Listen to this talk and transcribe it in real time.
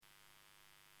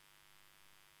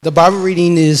The Bible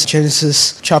reading is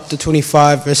Genesis chapter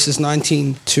 25, verses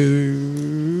 19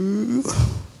 to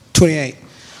 28.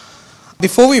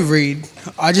 Before we read,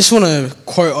 I just want to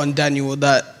quote on Daniel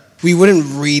that we wouldn't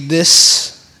read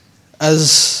this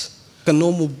as a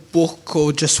normal book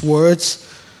or just words,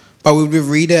 but we would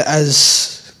read it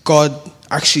as God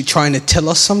actually trying to tell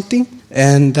us something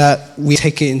and that we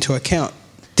take it into account.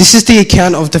 This is the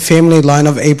account of the family line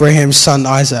of Abraham's son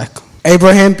Isaac.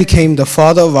 Abraham became the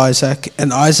father of Isaac,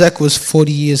 and Isaac was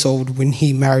 40 years old when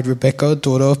he married Rebekah,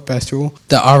 daughter of Bethuel,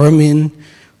 the Aramean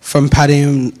from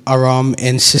Paddan Aram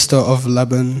and sister of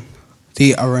Laban,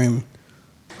 the Aram.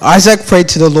 Isaac prayed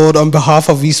to the Lord on behalf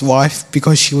of his wife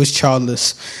because she was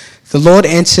childless. The Lord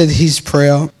answered his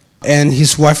prayer, and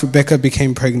his wife Rebekah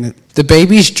became pregnant. The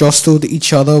babies jostled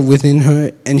each other within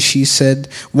her, and she said,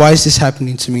 "Why is this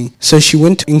happening to me?" So she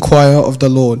went to inquire of the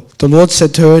Lord. The Lord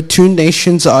said to her, "Two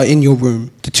nations are in your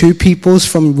womb. The two peoples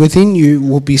from within you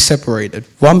will be separated.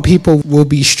 One people will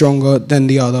be stronger than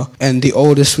the other, and the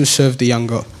oldest will serve the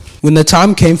younger." When the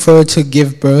time came for her to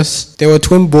give birth, there were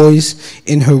twin boys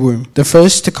in her womb. The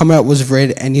first to come out was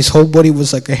red, and his whole body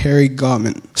was like a hairy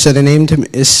garment. So they named him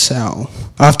Esau.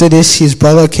 After this, his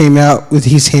brother came out with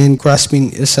his hand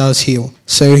grasping Esau's heel.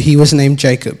 So he was named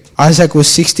Jacob. Isaac was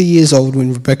 60 years old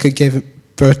when Rebekah gave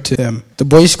birth to them. The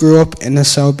boys grew up, and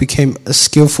Esau became a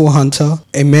skillful hunter,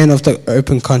 a man of the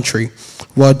open country,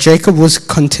 while Jacob was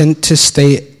content to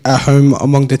stay at home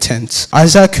among the tents.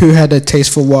 Isaac, who had a taste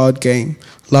for wild game,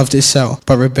 loved Esau,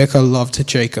 but Rebekah loved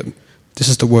Jacob. This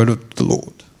is the word of the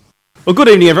Lord. Well, good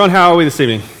evening, everyone. How are we this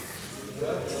evening?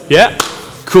 Yeah?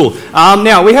 Cool.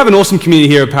 Now, we have an awesome community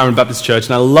here at Paramount Baptist Church,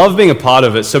 and I love being a part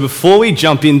of it. So before we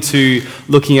jump into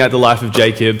looking at the life of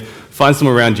Jacob, find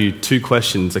someone around you, 2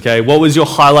 questions, okay? What was your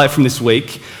highlight from this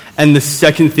week? And the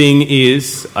second thing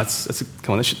is,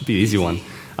 come on, this should be an easy one.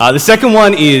 The second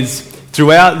one is,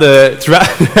 Throughout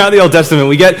the Old Testament,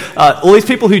 we get all these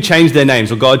people who change their names,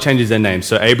 or God changes their names.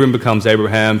 So Abram becomes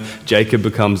Abraham, Jacob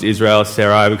becomes Israel,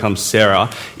 Sarai becomes Sarah.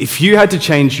 If you had to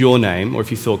change your name, or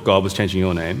if you thought God was changing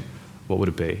your name, what would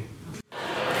it be?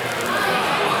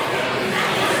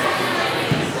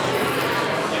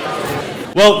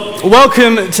 Well,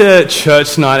 welcome to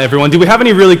church tonight, everyone. Did we have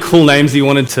any really cool names that you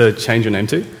wanted to change your name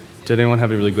to? Did anyone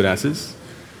have any really good answers?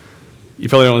 You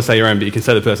probably don't want to say your own, but you can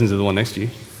say the person's of the one next to you.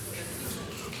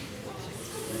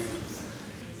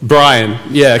 Brian,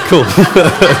 yeah, cool.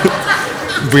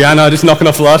 Brianna, just knocking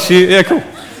off last year, yeah, cool.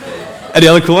 Any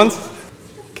other cool ones?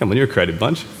 Come on, you're a creative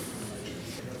bunch.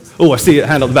 Oh, I see a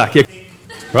hand on the back, yeah.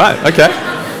 Right, okay.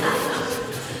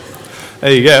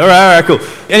 There you go, all right, cool.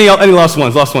 Any last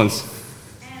ones?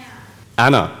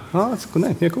 Anna. Oh, that's a good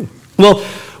name, yeah, cool. Well,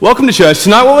 welcome to church.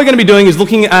 Tonight what we're going to be doing is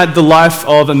looking at the life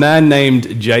of a man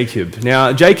named Jacob.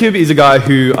 Now, Jacob is a guy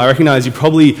who I recognize you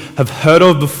probably have heard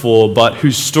of before, but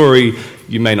whose story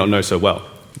you may not know so well.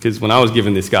 Because when I was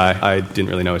given this guy, I didn't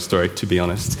really know his story, to be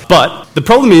honest. But the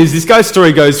problem is, this guy's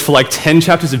story goes for like 10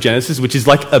 chapters of Genesis, which is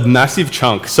like a massive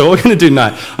chunk. So what we're going to do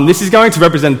tonight, this is going to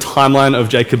represent a timeline of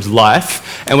Jacob's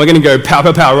life, and we're going to go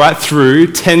pow, right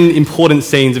through 10 important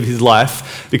scenes of his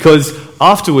life, because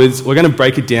afterwards, we're going to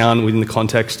break it down within the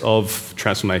context of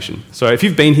transformation. So if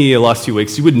you've been here the last few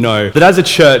weeks, you would know that as a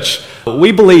church,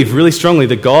 we believe really strongly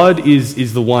that God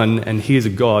is the one, and He is a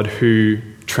God who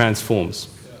transforms.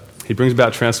 He brings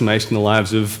about transformation in the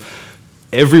lives of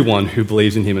everyone who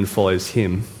believes in Him and follows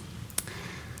Him.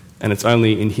 And it's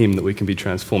only in Him that we can be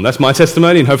transformed. That's my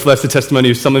testimony, and hopefully that's the testimony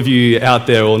of some of you out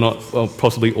there, or not, well,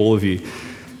 possibly all of you.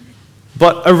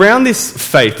 But around this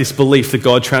faith, this belief that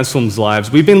God transforms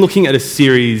lives, we've been looking at a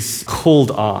series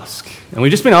called Ask. And we've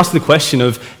just been asking the question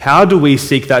of how do we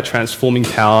seek that transforming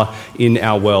power in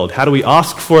our world? How do we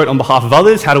ask for it on behalf of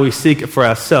others? How do we seek it for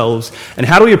ourselves? And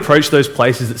how do we approach those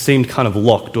places that seemed kind of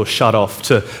locked or shut off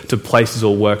to places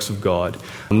or works of God?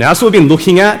 Now that's what we've been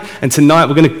looking at, and tonight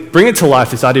we're going to bring it to life,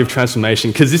 this idea of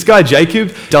transformation, because this guy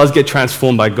Jacob does get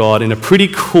transformed by God in a pretty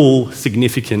cool,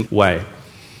 significant way.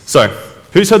 So,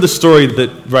 who's heard the story that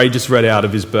Ray just read out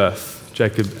of his birth?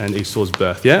 Jacob and Esau's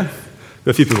birth, yeah?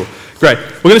 A few people. Great.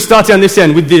 We're going to start down this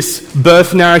end with this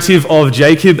birth narrative of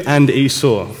Jacob and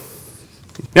Esau.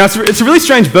 Now, it's a really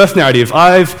strange birth narrative.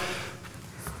 I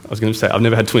was going to say, I've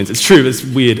never had twins. It's true, but it's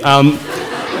weird.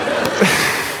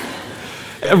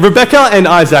 Rebekah and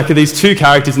Isaac are these 2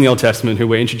 characters in the Old Testament who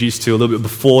we're introduced to a little bit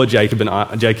before Jacob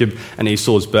and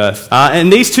Esau's birth.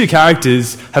 And these 2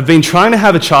 characters have been trying to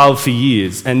have a child for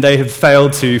years, and they have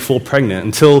failed to fall pregnant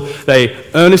until they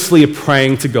earnestly are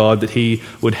praying to God that He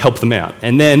would help them out.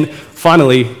 And then,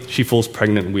 finally, she falls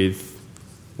pregnant with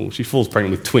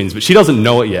twins, but she doesn't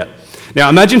know it yet. Now,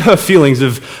 imagine her feelings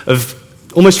of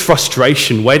almost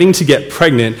frustration, waiting to get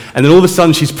pregnant, and then all of a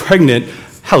sudden she's pregnant,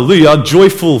 hallelujah,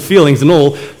 joyful feelings and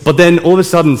all, but then all of a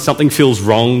sudden something feels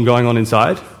wrong going on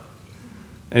inside.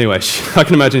 Anyway, I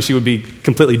can imagine she would be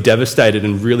completely devastated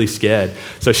and really scared.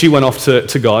 So she went off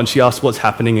to God and she asked what's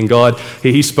happening, and God,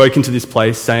 he spoke into this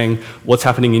place saying, what's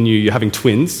happening in you? You're having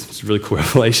twins. It's a really cool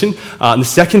revelation. And the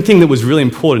second thing that was really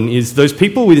important is those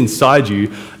people within inside you,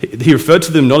 he referred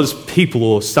to them not as people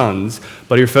or sons,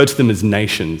 but he referred to them as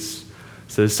nations.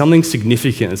 So there's something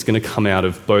significant that's going to come out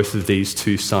of both of these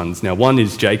two sons. Now, one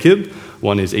is Jacob,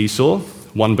 one is Esau.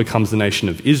 One becomes the nation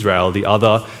of Israel, the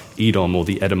other Edom, or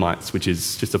the Edomites, which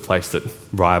is just a place that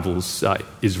rivals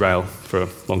Israel for a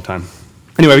long time.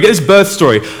 Anyway, we get this birth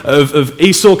story of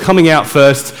Esau coming out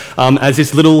first as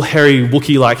this little hairy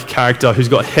Wookiee-like character who's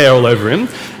got hair all over him.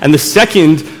 And the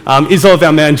second is of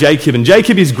our man Jacob. And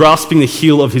Jacob is grasping the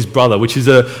heel of his brother, which is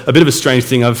a bit of a strange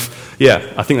thing. I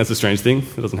think that's a strange thing.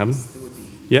 It doesn't happen.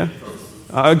 Yeah?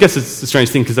 I guess it's a strange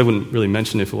thing because they wouldn't really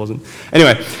mention it if it wasn't.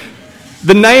 Anyway,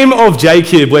 the name of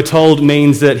Jacob, we're told,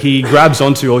 means that he grabs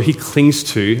onto or he clings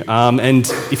to. And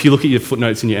if you look at your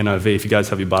footnotes in your NIV, if you guys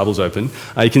have your Bibles open,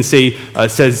 you can see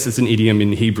it says it's an idiom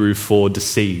in Hebrew for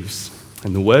deceives.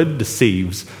 And the word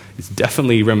deceives is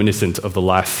definitely reminiscent of the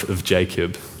life of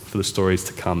Jacob for the stories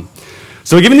to come.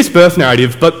 So we're given this birth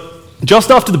narrative, but just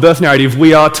after the birth narrative,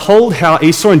 we are told how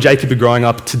Esau and Jacob are growing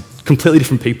up to completely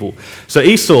different people. So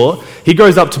Esau, he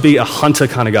grows up to be a hunter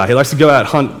kind of guy. He likes to go out,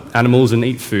 hunt animals and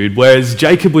eat food, whereas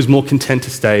Jacob was more content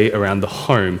to stay around the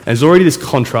home. And there's already this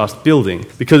contrast building,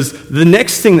 because the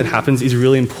next thing that happens is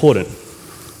really important.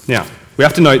 Now, we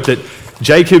have to note that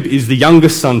Jacob is the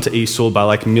youngest son to Esau by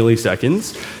like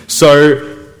milliseconds.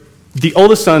 So the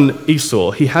older son,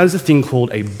 Esau, he has a thing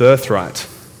called a birthright.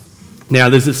 Now,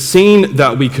 there's a scene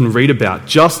that we can read about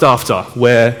just after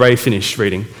where Ray finished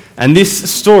reading. And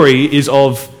this story is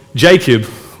of Jacob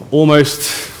almost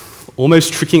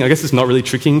tricking, I guess it's not really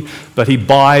tricking, but he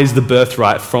buys the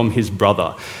birthright from his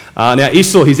brother. Now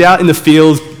Esau, he's out in the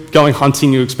fields going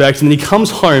hunting, you expect, and then he comes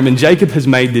home and Jacob has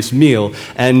made this meal,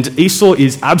 and Esau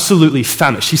is absolutely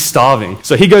famished, he's starving.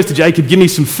 So he goes to Jacob, give me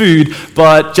some food,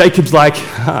 but Jacob's like,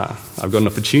 I've got an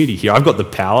opportunity here, I've got the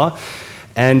power.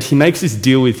 And he makes this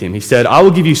deal with him. He said, I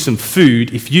will give you some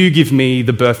food if you give me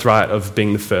the birthright of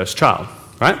being the first child.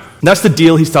 Right? That's the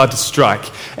deal he started to strike.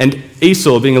 And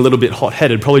Esau, being a little bit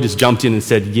hot-headed, probably just jumped in and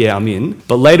said, yeah, I'm in.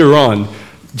 But later on,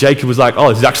 Jacob was like,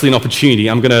 this is actually an opportunity.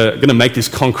 I'm gonna make this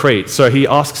concrete. So he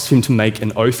asks him to make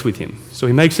an oath with him. So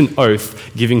he makes an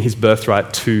oath giving his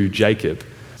birthright to Jacob.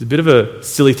 It's a bit of a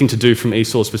silly thing to do from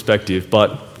Esau's perspective,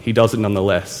 but he does it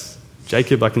nonetheless.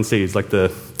 Jacob, I can see, is like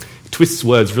twists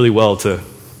words really well to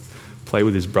play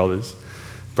with his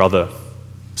brother.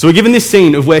 So we're given this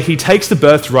scene of where he takes the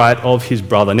birthright of his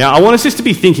brother. Now, I want us just to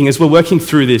be thinking as we're working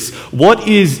through this, what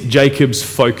is Jacob's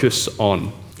focus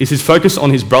on? Is his focus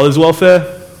on his brother's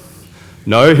welfare?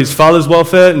 No. His father's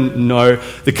welfare? No.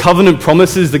 The covenant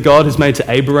promises that God has made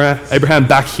to Abraham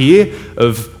back here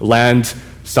of land,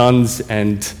 sons,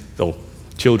 and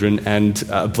children, and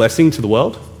a blessing to the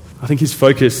world? I think his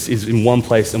focus is in one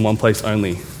place and one place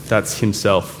only. That's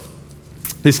himself.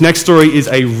 This next story is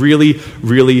a really,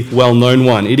 really well-known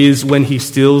one. It is when he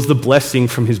steals the blessing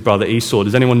from his brother Esau.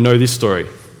 Does anyone know this story?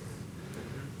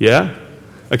 Yeah?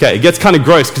 Okay, it gets kind of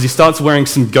gross because he starts wearing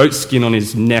some goat skin on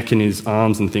his neck and his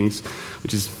arms and things,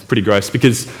 which is pretty gross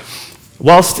because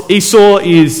whilst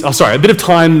a bit of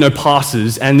time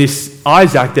passes, and this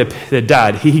Isaac, their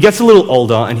dad, he gets a little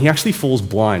older and he actually falls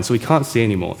blind, so he can't see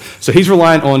anymore. So he's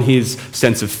reliant on his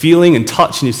sense of feeling and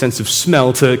touch and his sense of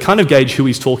smell to kind of gauge who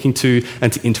he's talking to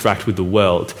and to interact with the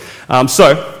world.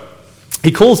 So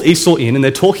he calls Esau in and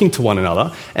they're talking to one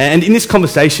another. And in this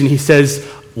conversation, he says,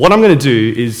 what I'm going to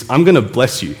do is I'm going to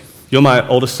bless you. You're my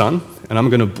oldest son, and I'm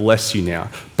going to bless you now.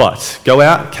 But go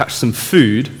out, catch some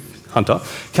food, hunter,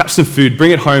 catch some food,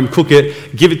 bring it home, cook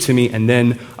it, give it to me, and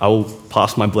then I will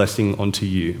pass my blessing on to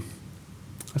you.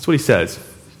 That's what he says.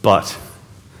 But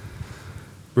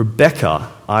Rebecca,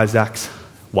 Isaac's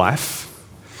wife,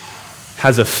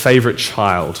 has a favorite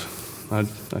child. I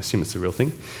assume it's a real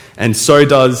thing. And so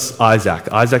does Isaac.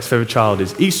 Isaac's favorite child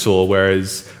is Esau,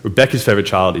 whereas Rebecca's favorite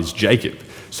child is Jacob.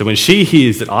 So when she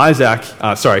hears that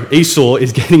Esau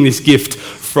is getting this gift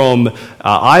from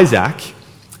Isaac,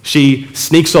 she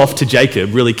sneaks off to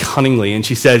Jacob really cunningly and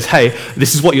she says, hey,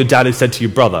 this is what your dad has said to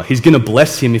your brother. He's going to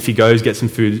bless him if he goes, gets some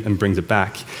food and brings it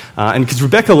back. And because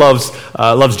Rebecca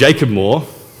loves Jacob more,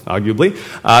 arguably,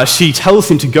 she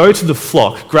tells him to go to the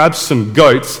flock, grab some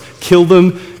goats, kill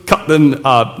them, cut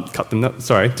them,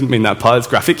 sorry, didn't mean that part, it's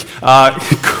graphic.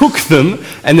 Cook them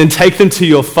and then take them to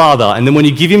your father. And then when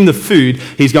you give him the food,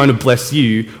 he's going to bless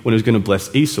you when he's going to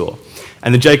bless Esau.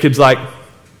 And then Jacob's like,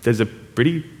 there's a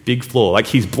pretty big flaw. Like,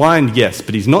 he's blind, yes,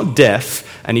 but he's not deaf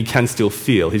and he can still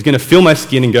feel. He's going to feel my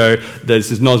skin and go,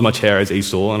 there's not as much hair as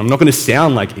Esau and I'm not going to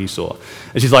sound like Esau.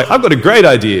 And she's like, I've got a great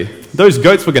idea. Those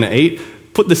goats we're going to eat,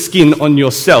 put the skin on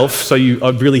yourself so you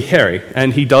are really hairy.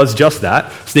 And he does just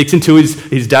that, sneaks into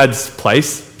his dad's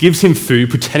place, gives him food,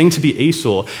 pretending to be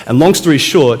Esau. And long story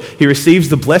short, he receives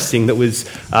the blessing that was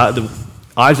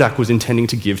Isaac was intending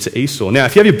to give to Esau. Now,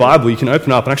 if you have your Bible, you can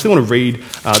open up. And I actually want to read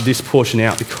this portion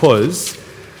out because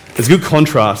there's a good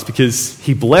contrast, because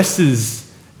he blesses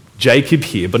Jacob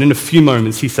here, but in a few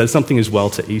moments he says something as well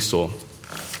to Esau.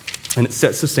 And it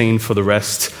sets the scene for the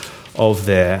rest of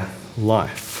their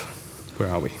life. Where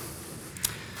are we?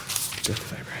 Death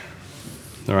of Abraham.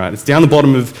 All right, it's down the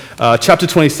bottom of chapter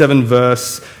 27,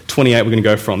 verse 28 we're going to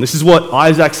go from. This is what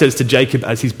Isaac says to Jacob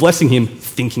as he's blessing him,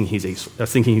 thinking he's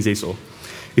Esau.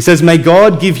 He says, "May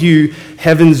God give you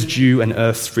heaven's dew and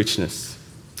earth's richness,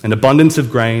 an abundance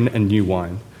of grain and new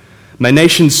wine. May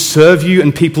nations serve you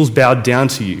and peoples bow down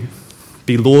to you.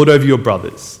 Be Lord over your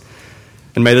brothers.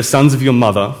 And may the sons of your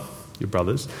mother, your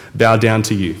brothers, bow down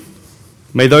to you.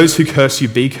 May those who curse you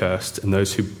be cursed, and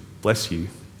those who bless you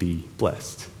be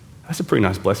blessed." That's a pretty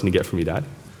nice blessing to get from your dad.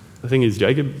 The thing is,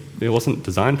 Jacob, it wasn't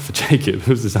designed for Jacob. It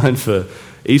was designed for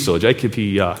Esau. Jacob,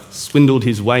 he swindled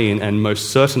his way in and most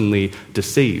certainly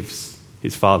deceives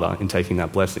his father in taking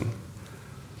that blessing.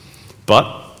 But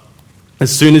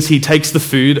as soon as he takes the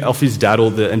food off his dad, or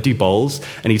the empty bowls,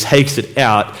 and he takes it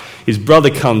out, his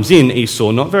brother comes in,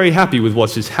 Esau, not very happy with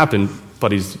what's just happened,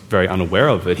 but he's very unaware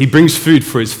of it. He brings food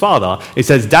for his father. He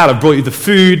says, "Dad, I brought you the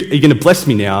food. Are you going to bless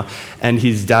me now?" And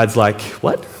his dad's like,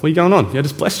 "What? What are you going on? I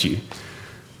just blessed you."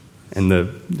 And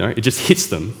it just hits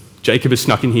them. Jacob has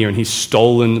snuck in here and he's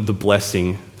stolen the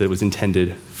blessing that was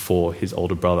intended for his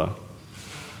older brother.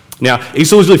 Now,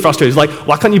 Esau was really frustrated. He's like,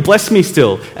 "Why can't you bless me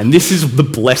still?" And this is the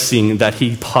blessing that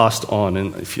he passed on.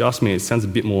 And if you ask me, it sounds a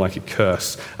bit more like a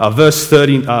curse. Verse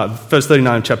 39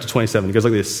 of chapter 27, it goes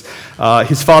like this.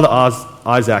 His father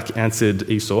Isaac answered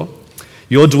Esau,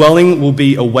 "Your dwelling will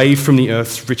be away from the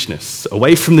earth's richness,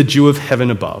 away from the dew of heaven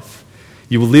above.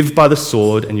 You will live by the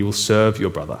sword and you will serve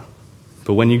your brother.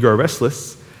 But when you grow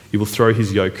restless, you will throw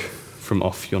his yoke from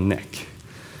off your neck."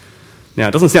 Now,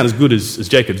 it doesn't sound as good as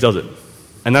Jacob's, does it?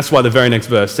 And that's why the very next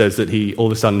verse says that he all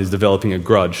of a sudden is developing a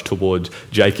grudge toward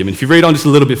Jacob. And if you read on just a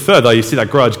little bit further, you see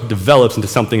that grudge develops into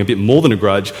something a bit more than a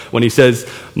grudge when he says,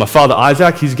 "My father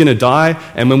Isaac, he's going to die,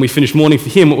 and when we finish mourning for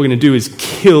him, what we're going to do is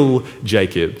kill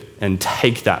Jacob and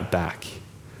take that back."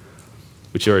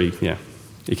 Which already,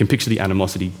 you can picture the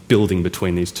animosity building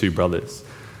between these two brothers.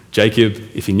 Jacob,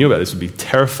 if he knew about this, would be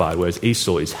terrified, whereas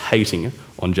Esau is hating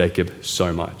on Jacob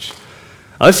so much.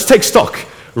 Let's just take stock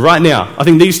right now. I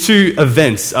think these two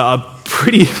events are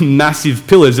pretty massive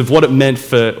pillars of what it meant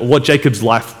for what Jacob's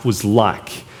life was like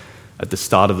at the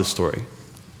start of the story.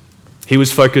 He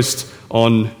was focused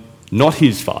on not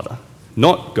his father,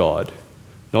 not God,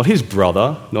 not his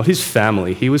brother, not his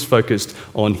family. He was focused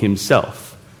on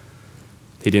himself.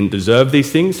 He didn't deserve these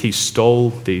things. He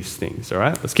stole these things, all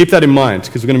right? Let's keep that in mind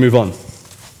because we're going to move on.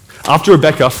 After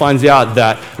Rebekah finds out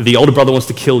that the older brother wants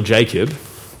to kill Jacob,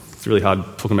 it's really hard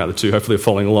talking about the two, hopefully you're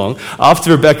following along.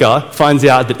 After Rebekah finds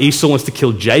out that Esau wants to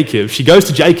kill Jacob, she goes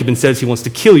to Jacob and says, "He wants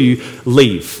to kill you,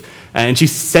 leave." And she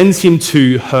sends him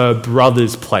to her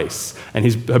brother's place.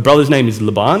 And her brother's name is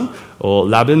Laban, or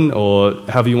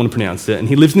however you want to pronounce it. And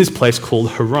he lives in this place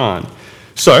called Haran.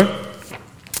 So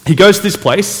he goes to this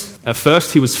place. At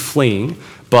first he was fleeing,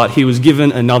 but he was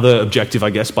given another objective,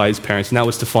 I guess, by his parents, and that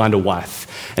was to find a wife.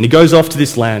 And he goes off to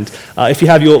this land. If you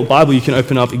have your Bible, you can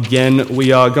open up again.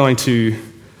 We are going to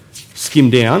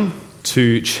skim down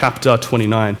to chapter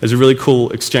 29. There's a really cool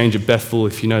exchange at Bethel.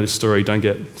 If you know this story, don't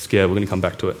get scared. We're going to come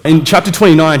back to it. In chapter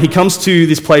 29, he comes to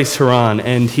this place, Haran,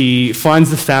 and he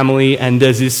finds the family, and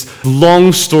there's this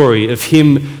long story of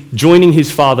him joining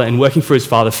his father and working for his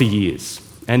father for years.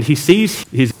 And he sees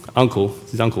his uncle,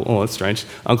 oh, that's strange,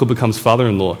 uncle becomes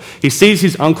father-in-law. He sees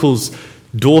his uncle's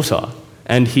daughter,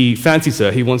 and he fancies her.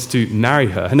 He wants to marry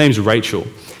her. Her name's Rachel.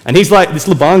 And he's like, this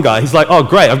Laban guy, he's like, "Oh,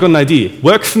 great, I've got an idea.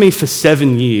 Work for me for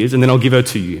 7 years, and then I'll give her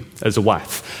to you as a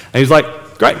wife." And he's like,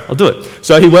 "Great, I'll do it."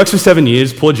 So he works for 7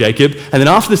 years, poor Jacob, and then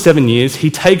after the 7 years, he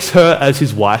takes her as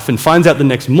his wife and finds out the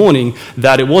next morning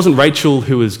that it wasn't Rachel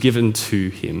who was given to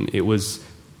him. It was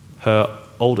her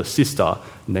older sister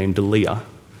named Leah.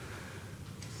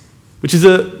 Which is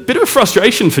a bit of a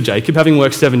frustration for Jacob, having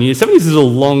worked 7 years. 7 years is a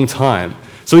long time.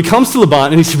 So he comes to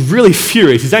Laban and he's really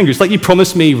furious. He's angry. It's like, you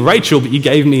promised me Rachel, but you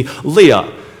gave me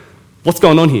Leah. What's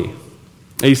going on here?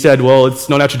 And he said, well, it's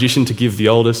not our tradition to give the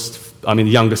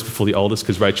youngest before the oldest,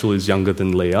 because Rachel is younger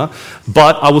than Leah.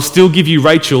 But I will still give you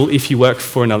Rachel if you work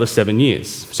for another 7 years.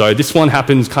 So this one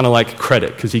happens kind of like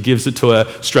credit, because he gives it to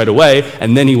her straight away,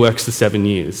 and then he works the 7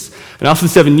 years. And after the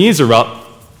 7 years are up,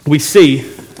 we see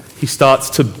he starts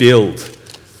to build.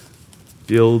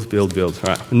 Build. All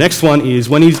right. The next one is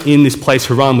when he's in this place,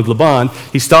 Haran, with Laban,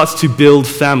 he starts to build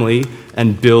family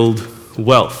and build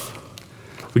wealth.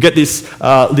 We get this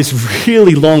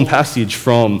really long passage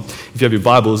from, if you have your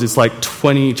Bibles, it's like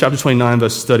chapter 29,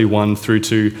 verse 31 through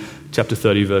to chapter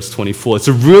 30, verse 24. It's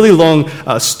a really long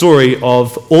story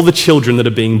of all the children that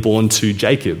are being born to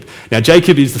Jacob. Now,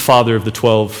 Jacob is the father of the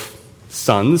 12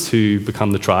 sons who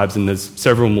become the tribes, and there's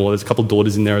several more. There's a couple of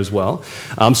daughters in there as well.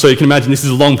 So you can imagine this is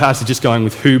a long passage just going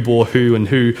with who bore who and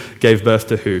who gave birth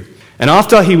to who. And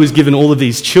after he was given all of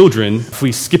these children, if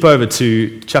we skip over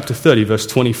to chapter 30, verse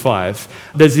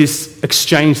 25, there's this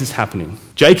exchange that's happening.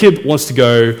 Jacob wants to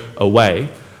go away,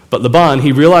 but Laban,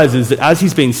 he realizes that as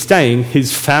he's been staying,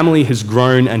 his family has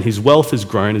grown and his wealth has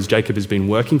grown as Jacob has been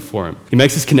working for him. He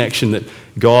makes this connection that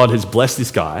God has blessed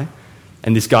this guy,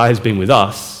 and this guy has been with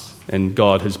us, and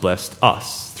God has blessed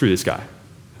us through this guy.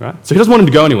 Right? So he doesn't want him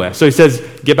to go anywhere. So he says,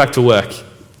 get back to work.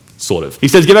 Sort of. He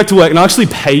says, get back to work and I'll actually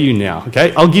pay you now,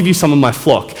 okay? I'll give you some of my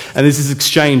flock. And there's this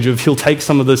exchange of he'll take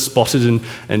some of the spotted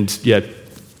and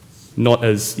not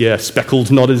as,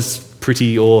 speckled, not as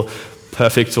pretty or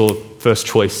perfect or first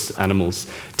choice animals.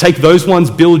 Take those ones,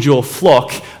 build your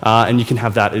flock, and you can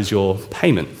have that as your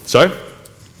payment. So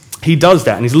he does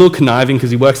that, and he's a little conniving because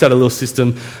he works out a little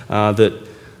system that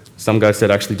some guy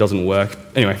said actually doesn't work.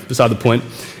 Anyway, beside the point.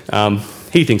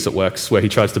 He thinks it works, where he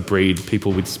tries to breed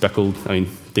people with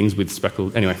things with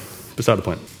speckled. Anyway, beside the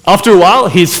point. After a while,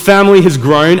 his family has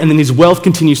grown, and then his wealth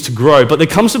continues to grow. But there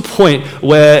comes a point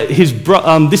where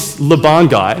this Laban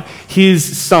guy,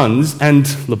 his sons, and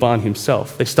Laban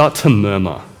himself, they start to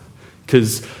murmur.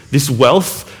 Because this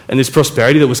wealth and this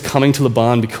prosperity that was coming to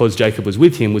Laban because Jacob was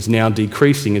with him was now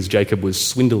decreasing as Jacob was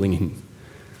swindling him.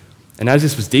 And as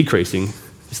this was decreasing,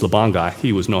 this Laban guy,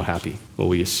 he was not happy. Well,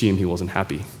 we assume he wasn't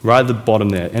happy. Right at the bottom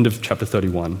there, end of chapter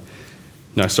 31.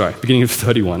 Beginning of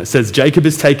 31. It says, Jacob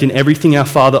has taken everything our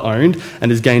father owned and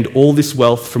has gained all this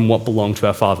wealth from what belonged to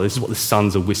our father. This is what the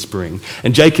sons are whispering.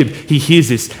 And Jacob, he hears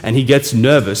this and he gets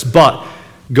nervous. But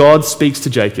God speaks to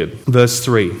Jacob. Verse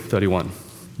 31.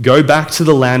 Go back to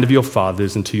the land of your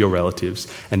fathers and to your relatives,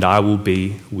 and I will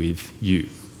be with you.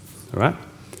 All right?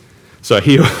 So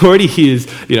he already hears,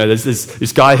 there's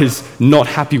this guy who's not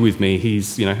happy with me.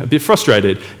 He's, a bit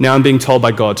frustrated. Now I'm being told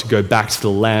by God to go back to the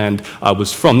land I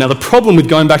was from. Now the problem with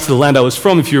going back to the land I was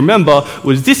from, if you remember,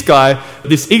 was this guy,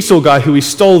 this Esau guy who he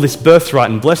stole this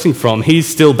birthright and blessing from, he's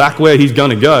still back where he's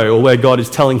going to go, or where God is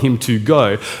telling him to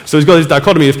go. So he's got this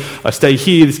dichotomy. If I stay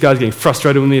here, this guy's getting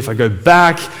frustrated with me. If I go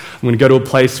back, I'm going to go to a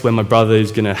place where my brother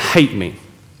is going to hate me.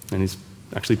 And he's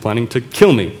actually planning to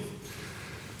kill me.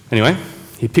 Anyway,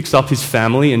 he picks up his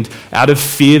family, and out of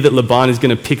fear that Laban is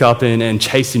going to pick up and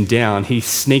chase him down, he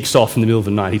sneaks off in the middle of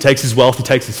the night. He takes his wealth, he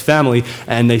takes his family,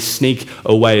 and they sneak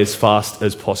away as fast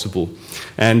as possible.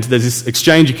 And there's this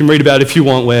exchange you can read about if you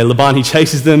want, where Laban, he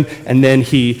chases them, and then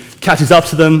he catches up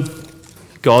to them.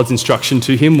 God's instruction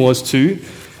to him was to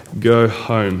go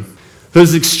home.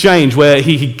 There's this exchange where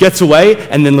he gets away,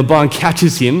 and then Laban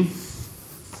catches him,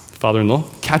 father-in-law,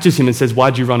 catches him and says,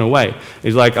 why'd you run away?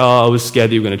 He's like, I was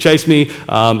scared that you were going to chase me,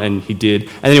 and he did.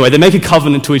 And anyway, they make a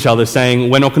covenant to each other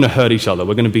saying, we're not going to hurt each other.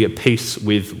 We're going to be at peace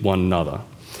with one another.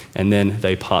 And then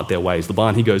they part their ways.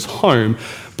 Laban, he goes home,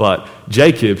 but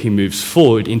Jacob, he moves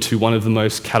forward into one of the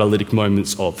most catalytic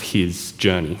moments of his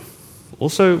journey.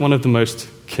 Also one of the most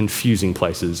confusing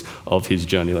places of his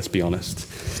journey, let's be honest.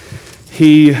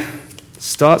 He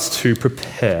starts to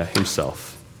prepare himself,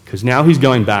 because now he's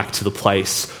going back to the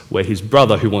place where his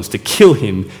brother, who wants to kill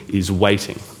him, is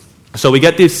waiting. So we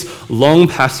get this long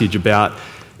passage about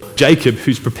Jacob,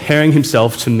 who's preparing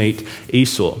himself to meet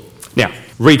Esau. Now,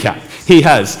 recap. He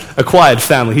has acquired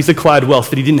family, he's acquired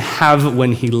wealth that he didn't have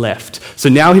when he left. So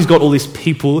now he's got all these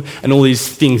people and all these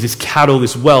things, this cattle,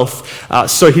 this wealth.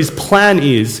 So his plan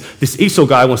is, this Esau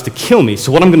guy wants to kill me.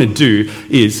 So what I'm going to do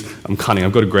is, I'm cunning,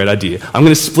 I've got a great idea. I'm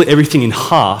going to split everything in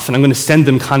half, and I'm going to send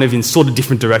them kind of in sort of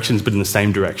different directions, but in the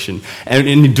same direction. And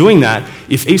in doing that,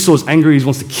 if Esau's angry, he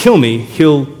wants to kill me,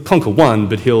 he'll conquer one,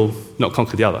 but he'll not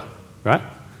conquer the other, right?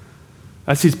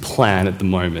 That's his plan at the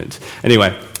moment.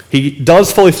 Anyway, he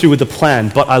does follow through with the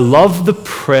plan, but I love the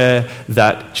prayer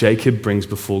that Jacob brings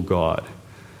before God.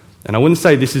 And I wouldn't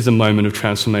say this is a moment of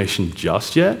transformation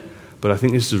just yet, but I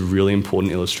think this is a really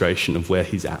important illustration of where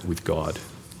he's at with God.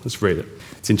 Let's read it.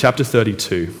 It's in chapter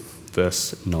 32,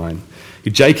 verse 9.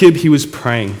 Jacob, he was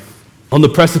praying on the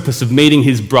precipice of meeting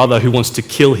his brother who wants to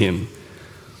kill him.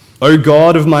 O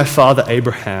God of my father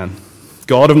Abraham,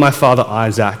 God of my father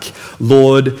Isaac,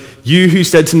 Lord, you who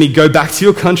said to me, go back to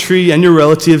your country and your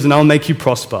relatives and I'll make you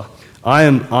prosper. I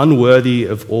am unworthy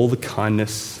of all the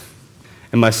kindness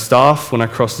and my staff when I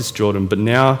crossed this Jordan,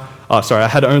 I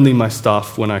had only my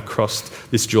staff when I crossed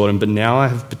this Jordan, but now I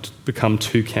have become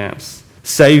two camps.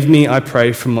 Save me, I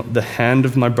pray, from the hand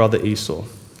of my brother Esau,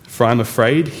 for I am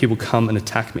afraid he will come and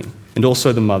attack me, and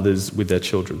also the mothers with their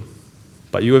children.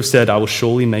 But you have said, I will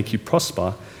surely make you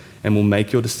prosper and will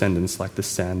make your descendants like the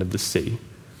sand of the sea,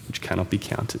 which cannot be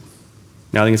counted.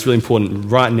 Now, I think it's really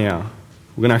important right now.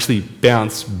 We're going to actually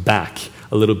bounce back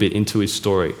a little bit into his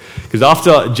story. Because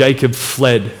after Jacob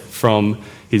fled from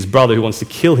his brother who wants to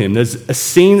kill him, there's a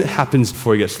scene that happens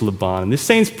before he gets to Laban. And this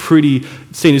scene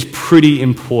is pretty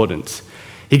important.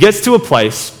 He gets to a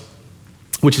place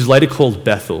which is later called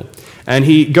Bethel. And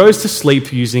he goes to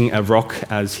sleep using a rock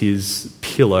as his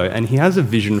pillow. And he has a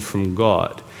vision from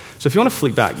God. So if you want to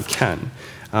flick back, you can.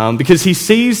 Because he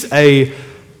sees a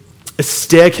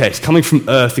staircase coming from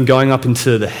earth and going up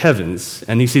into the heavens,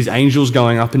 and he sees angels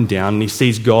going up and down, and he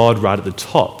sees God right at the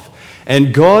top.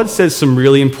 And God says some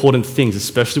really important things,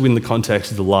 especially in the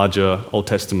context of the larger Old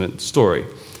Testament story.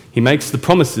 He makes the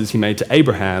promises he made to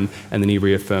Abraham, and then he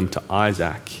reaffirmed to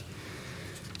Isaac.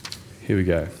 Here we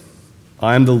go.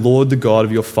 I am the Lord, the God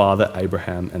of your father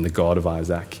Abraham, and the God of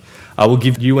Isaac. I will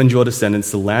give you and your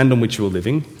descendants the land on which you are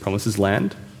living, promises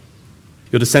land.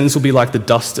 Your descendants will be like the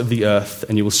dust of the earth,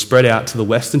 and you will spread out to the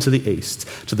west and to the east,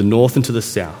 to the north and to the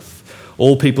south.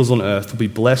 All peoples on earth will be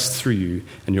blessed through you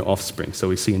and your offspring. So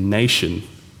we see a nation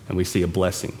and we see a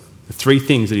blessing. The three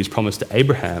things that he's promised to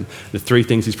Abraham, the three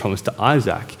things he's promised to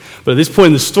Isaac. But at this point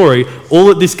in the story, all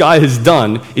that this guy has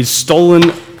done is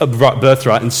stolen a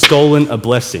birthright and stolen a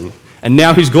blessing. And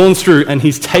now he's gone through and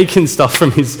he's taken stuff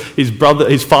from his brother,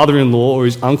 his father-in-law or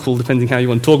his uncle, depending how you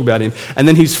want to talk about him. And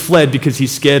then he's fled because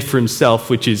he's scared for himself,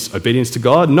 which is obedience to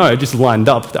God. No, it just lined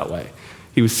up that way.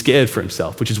 He was scared for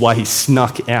himself, which is why he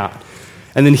snuck out.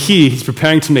 And then here he's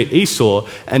preparing to meet Esau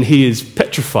and he is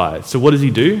petrified. So what does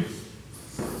he do?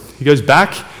 He goes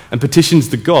back and petitions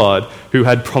the God who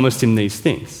had promised him these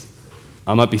things.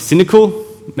 I might be cynical,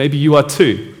 maybe you are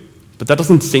too, but that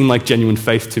doesn't seem like genuine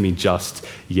faith to me just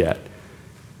yet.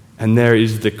 And there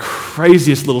is the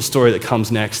craziest little story that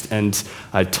comes next, and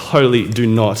I totally do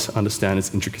not understand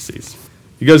its intricacies.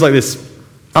 It goes like this.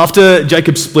 After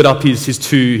Jacob split up his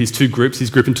two groups, his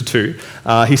group into two,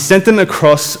 he sent them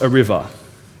across a river,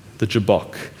 the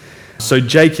Jabbok. So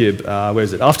Jacob,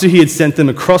 After he had sent them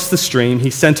across the stream, he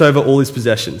sent over all his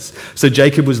possessions. So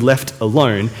Jacob was left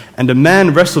alone, and a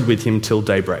man wrestled with him till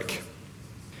daybreak.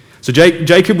 So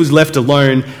Jacob was left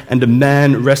alone, and a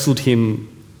man wrestled him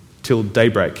till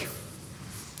daybreak.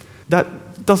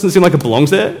 That doesn't seem like it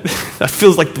belongs there. That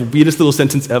feels like the weirdest little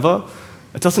sentence ever.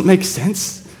 It doesn't make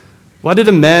sense. Why did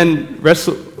a man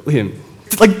wrestle him?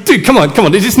 Like, dude, come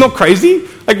on. Is this not crazy?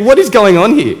 Like, what is going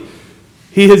on here?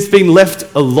 He has been left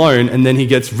alone and then he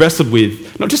gets wrestled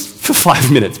with, not just for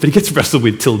 5 minutes, but he gets wrestled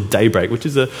with till daybreak, which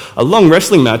is a long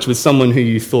wrestling match with someone who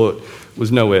you thought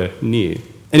was nowhere near.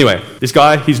 Anyway, this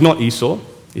guy, he's not Esau.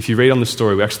 If you read on the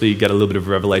story, we actually get a little bit of a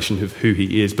revelation of who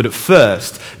he is. But at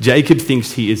first, Jacob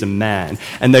thinks he is a man,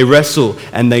 and they wrestle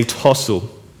and they tussle.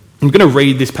 I'm going to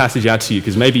read this passage out to you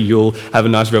because maybe you'll have a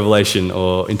nice revelation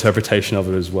or interpretation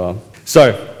of it as well.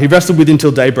 So, he wrestled with him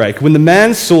till daybreak. When the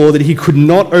man saw that he could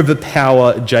not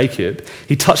overpower Jacob,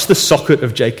 he touched the socket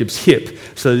of Jacob's hip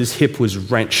so that his hip was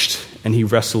wrenched, and he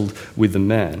wrestled with the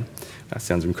man. That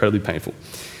sounds incredibly painful.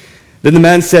 Then the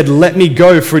man said, "Let me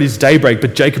go, for it is daybreak."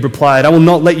 But Jacob replied, "I will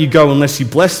not let you go unless you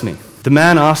bless me." The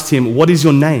man asked him, "What is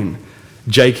your name?"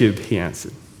 "Jacob," he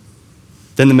answered.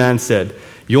 Then the man said,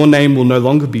 "Your name will no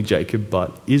longer be Jacob,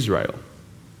 but Israel,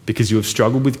 because you have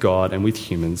struggled with God and with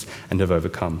humans and have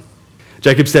overcome."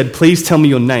 Jacob said, "Please tell me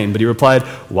your name." But he replied,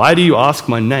 "Why do you ask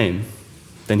my name?"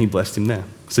 Then he blessed him there.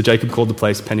 So Jacob called the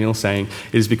place Peniel, saying,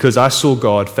 "It is because I saw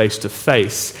God face to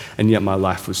face, and yet my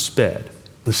life was spared."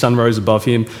 The sun rose above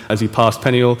him as he passed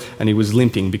Peniel, and he was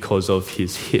limping because of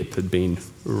his hip had been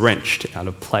wrenched out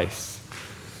of place.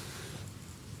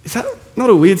 Is that not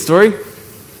a weird story?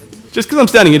 Just because I'm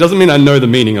standing here doesn't mean I know the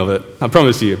meaning of it. I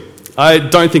promise you. I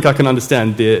don't think I can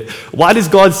understand why does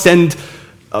God send...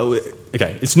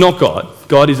 Okay, it's not God.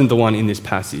 God isn't the one in this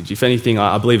passage. If anything,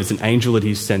 I believe it's an angel that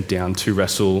he's sent down to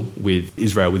wrestle with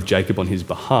Israel, with Jacob on his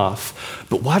behalf.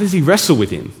 But why does he wrestle with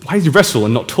him? Why does he wrestle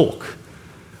and not talk?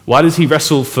 Why does he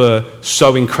wrestle for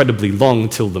so incredibly long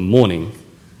till the morning?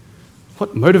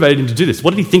 What motivated him to do this?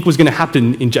 What did he think was going to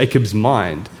happen in Jacob's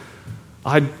mind?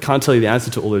 I can't tell you the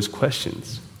answer to all those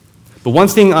questions. But one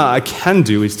thing I can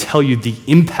do is tell you the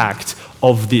impact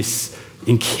of this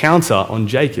encounter on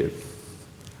Jacob.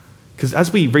 Because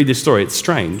as we read this story, it's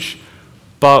strange,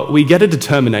 but we get a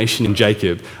determination in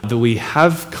Jacob that we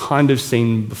have kind of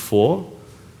seen before,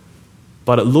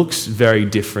 but it looks very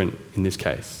different in this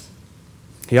case.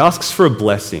 He asks for a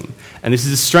blessing, and this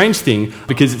is a strange thing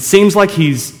because it seems like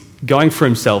he's going for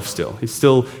himself still. He's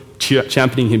still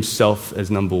championing himself as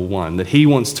number one, that he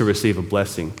wants to receive a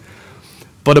blessing.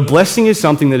 But a blessing is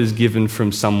something that is given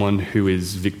from someone who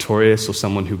is victorious or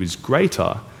someone who is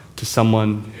greater to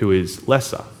someone who is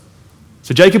lesser.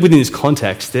 So Jacob, within this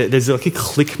context, there's like a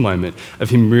click moment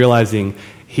of him realizing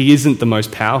he isn't the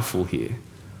most powerful here.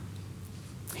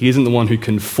 He isn't the one who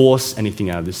can force anything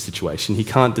out of this situation. He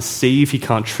can't deceive, he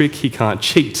can't trick, he can't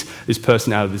cheat this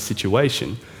person out of this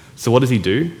situation. So what does he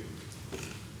do?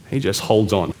 He just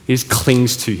holds on. He just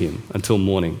clings to him until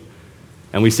morning.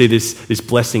 And we see this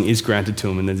blessing is granted to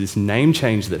him, and there's this name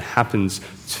change that happens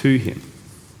to him.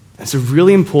 It's a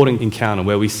really important encounter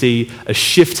where we see a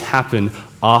shift happen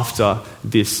after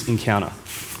this encounter.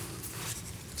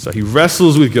 So he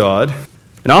wrestles with God,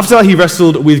 and after he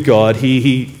wrestled with God,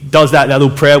 he does that little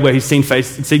prayer where he's seen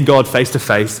God face to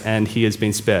face, and he has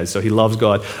been spared. So he loves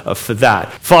God for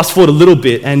that. Fast forward a little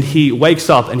bit, and he wakes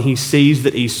up and he sees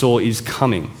that Esau is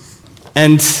coming.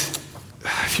 And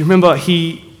if you remember,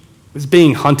 he was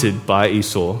being hunted by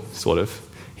Esau, sort of.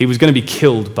 He was going to be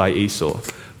killed by Esau.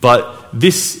 But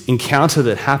this encounter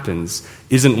that happens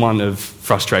isn't one of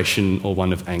frustration or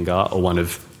one of anger or one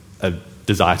of a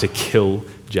desire to kill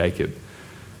Jacob.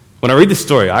 When I read this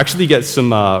story, I actually get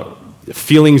some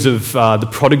feelings of the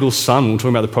prodigal son. We were talking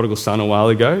about the prodigal son a while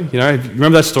ago. You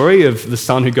remember that story of the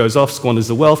son who goes off, squanders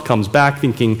the wealth, comes back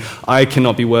thinking, I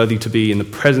cannot be worthy to be in the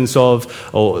presence of,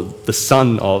 or the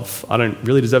son of, I don't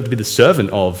really deserve to be the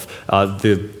servant of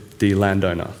the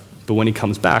landowner. But when he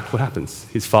comes back, what happens?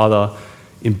 His father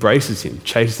embraces him,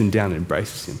 chases him down and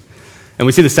embraces him. And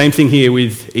we see the same thing here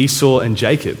with Esau and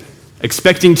Jacob.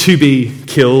 Expecting to be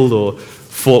killed or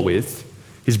fought with,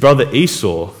 his brother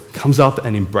Esau comes up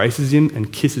and embraces him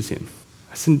and kisses him.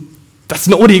 That's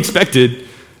not what he expected.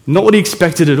 Not what he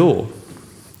expected at all.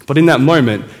 But in that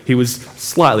moment, he was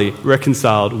slightly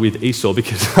reconciled with Esau,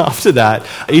 because after that,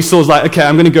 Esau's like, okay,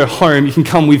 I'm going to go home. You can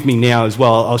come with me now as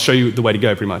well. I'll show you the way to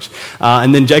go, pretty much.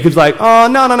 And then Jacob's like, oh,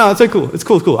 no, it's cool. It's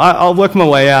cool. I'll work my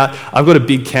way out. I've got a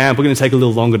big camp. We're going to take a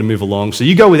little longer to move along. So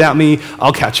you go without me.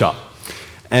 I'll catch up.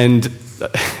 And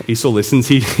Esau listens,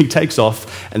 he takes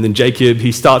off, and then Jacob,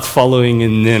 he starts following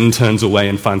and then turns away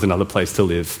and finds another place to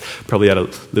live. Probably had a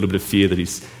little bit of fear that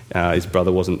his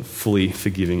brother wasn't fully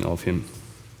forgiving of him.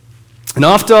 And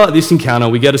after this encounter,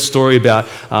 we get a story about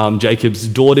Jacob's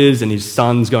daughters and his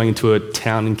sons going into a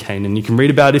town in Canaan. You can read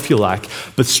about it if you like,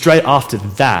 but straight after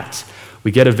that,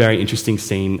 we get a very interesting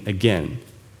scene again,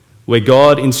 where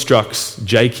God instructs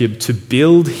Jacob to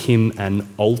build him an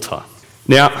altar.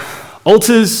 Now,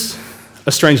 altars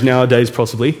are strange nowadays,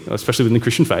 possibly, especially within the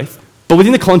Christian faith. But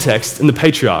within the context, and the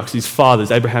patriarchs, his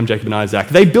fathers, Abraham, Jacob, and Isaac,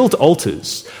 they built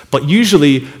altars. But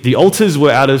usually, the altars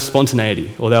were out of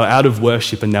spontaneity, or they were out of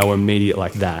worship, and they were immediate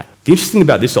like that. The interesting thing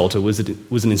about this altar was that it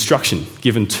was an instruction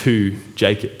given to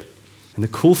Jacob. And the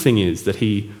cool thing is that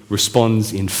he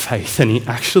responds in faith, and he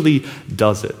actually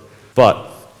does it. But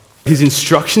his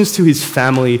instructions to his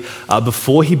family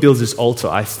before he builds this altar,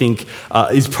 I think,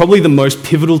 is probably the most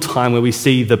pivotal time where we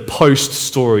see the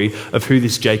post-story of who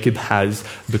this Jacob has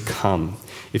become.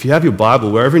 If you have your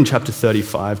Bible, we're over in chapter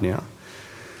 35 now.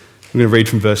 I'm going to read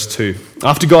from verse 2.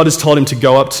 After God has told him to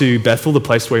go up to Bethel, the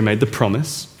place where he made the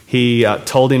promise, he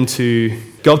told him to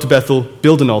go up to Bethel,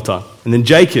 build an altar. And then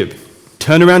Jacob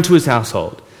turned around to his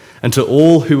household and to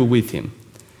all who were with him.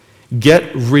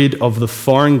 Get rid of the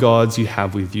foreign gods you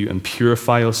have with you and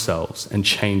purify yourselves and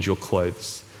change your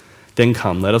clothes. Then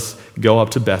come, let us go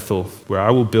up to Bethel, where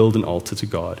I will build an altar to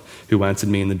God, who answered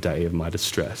me in the day of my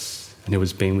distress, and who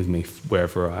has been with me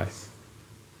wherever I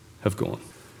have gone.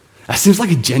 That seems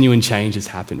like a genuine change has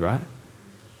happened, right?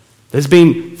 There's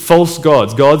been false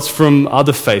gods from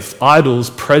other faiths, idols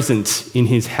present in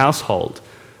his household.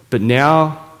 But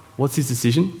now, what's his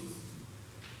decision?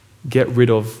 Get rid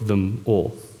of them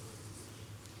all.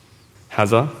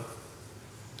 Hazza,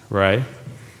 Ray,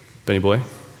 Benny Boy,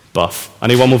 Buff. I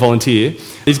need one more volunteer.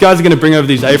 These guys are going to bring over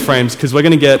these A-frames because we're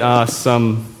going to get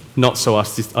some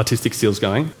not-so-artistic seals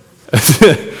going.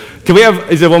 Can we have,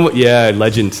 is there one more? Yeah,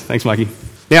 legend. Thanks, Mikey.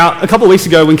 Now, a couple of weeks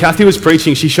ago when Kathy was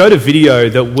preaching, she showed a video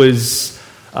that was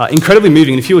incredibly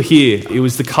moving. And if you were here, it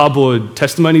was the cardboard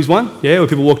testimonies one, yeah, where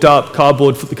people walked up,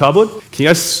 cardboard, flipped the cardboard. Can you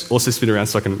guys also spin around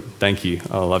so I can thank you?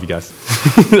 I love you guys.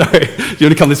 Sorry. Do you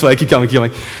want to come this way? Keep coming, keep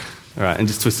coming. All right, and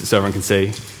just twist it so everyone can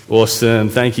see. Awesome.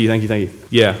 Thank you, thank you, thank you.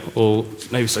 Yeah, or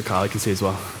maybe so Carly can see as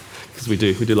well, because we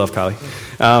do love Carly.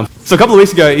 So a couple of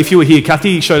weeks ago, if you were here,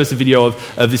 Kathy showed us a video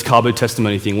of this cardboard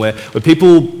testimony thing where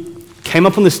people came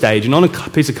up on the stage and on a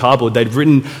piece of cardboard they'd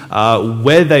written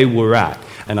where they were at.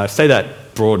 And I say that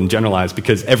broad and generalized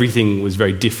because everything was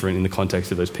very different in the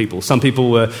context of those people. Some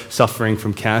people were suffering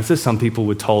from cancer. Some people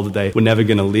were told that they were never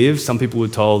going to live. Some people were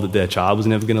told that their child was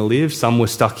never going to live. Some were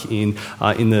stuck in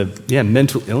the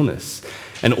mental illness.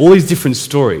 And all these different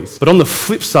stories. But on the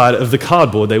flip side of the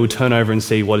cardboard, they would turn over and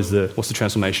see what's the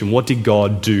transformation? What did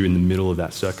God do in the middle of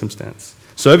that circumstance?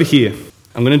 So over here,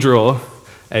 I'm going to draw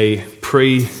a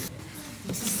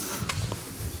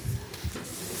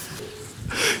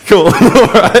Cool,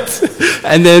 all right.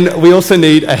 And then we also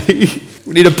need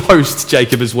a post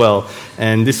Jacob as well.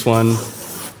 And this one.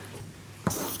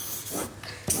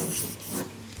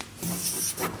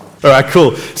 All right,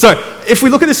 cool. So if we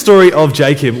look at the story of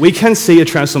Jacob, we can see a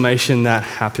transformation that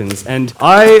happens. And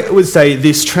I would say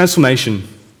this transformation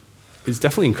is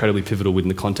definitely incredibly pivotal within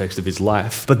the context of his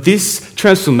life. But this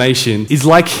transformation is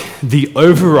like the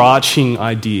overarching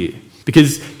idea.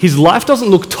 Because his life doesn't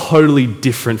look totally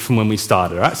different from when we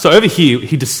started, right? So over here,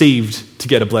 he deceived to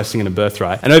get a blessing and a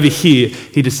birthright. And over here,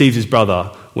 he deceives his brother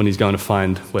when he's going to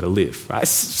find where to live, right?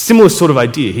 Similar sort of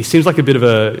idea. He seems like a bit of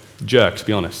a jerk, to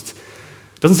be honest.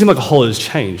 Doesn't seem like a whole lot has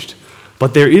changed.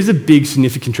 But there is a big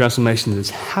significant transformation that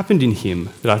has happened in him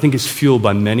that I think is fueled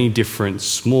by many different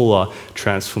smaller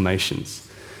transformations.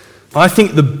 I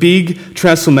think the big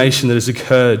transformation that has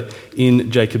occurred in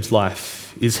Jacob's life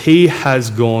is he has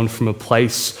gone from a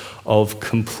place of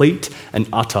complete and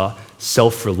utter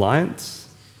self-reliance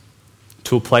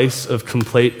to a place of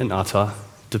complete and utter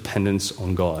dependence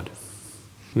on God.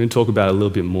 We're going to talk about it a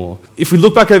little bit more. If we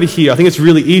look back over here, I think it's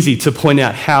really easy to point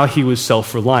out how he was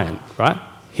self-reliant, right?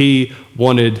 He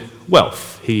wanted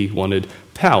wealth. He wanted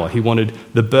power. He wanted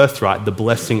the birthright, the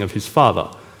blessing of his father.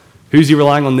 Who's he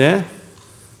relying on there?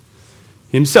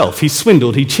 Himself. He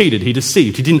swindled, he cheated, he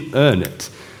deceived. He didn't earn it.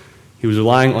 He was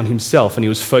relying on himself and he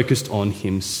was focused on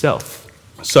himself.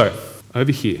 So,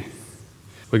 over here,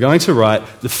 we're going to write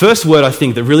the first word I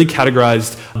think that really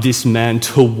categorized this man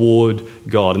toward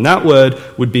God. And that word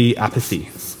would be apathy.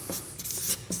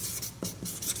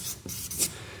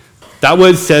 That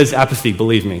word says apathy,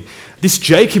 believe me. This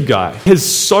Jacob guy is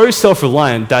so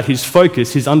self-reliant that his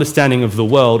focus, his understanding of the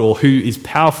world or who is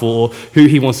powerful or who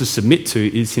he wants to submit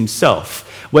to is himself.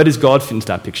 Where does God fit into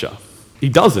that picture? He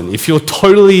doesn't. If you're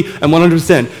totally and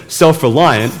 100%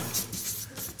 self-reliant,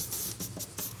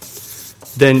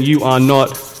 then you are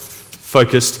not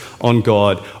focused on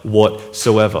God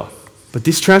whatsoever. But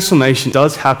this transformation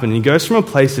does happen. He goes from a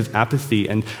place of apathy,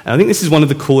 and I think this is one of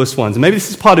the coolest ones. And maybe this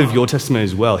is part of your testimony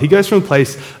as well. He goes from a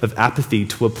place of apathy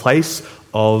to a place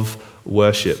of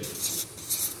worship.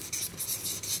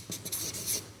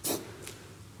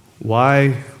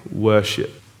 Why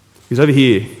worship? Because over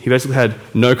here, he basically had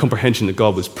no comprehension that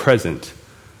God was present.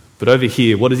 But over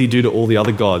here, what does he do to all the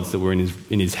other gods that were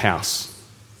in his house?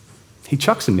 He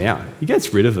chucks them out. He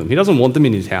gets rid of them. He doesn't want them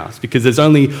in his house because there's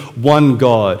only one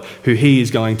God who he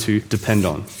is going to depend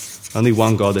on. Only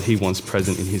one God that he wants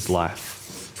present in his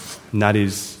life. And that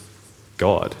is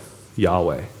God,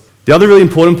 Yahweh. The other really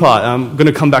important part, I'm going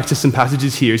to come back to some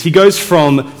passages here, is he goes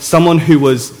from someone who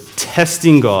was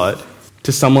testing God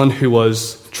to someone who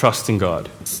was trusting God.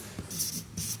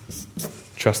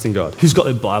 Trusting God. Who's got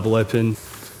their Bible open?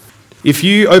 If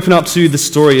you open up to the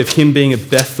story of him being at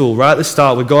Bethel, right at the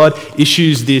start, where God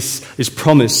issues this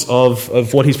promise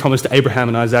of what he's promised to Abraham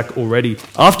and Isaac already.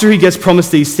 After he gets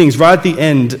promised these things, right at the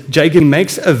end, Jacob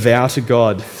makes a vow to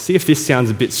God. See if this sounds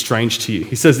a bit strange to you.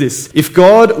 He says this: if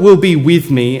God will be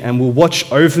with me and will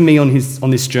watch over me on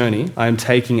this journey I am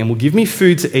taking and will give me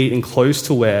food to eat and clothes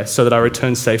to wear so that I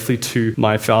return safely to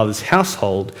my father's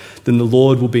household, then the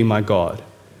Lord will be my God.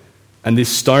 And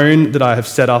this stone that I have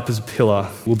set up as a pillar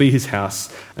will be his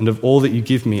house, and of all that you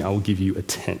give me, I will give you a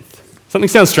tenth. Something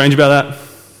sounds strange about that?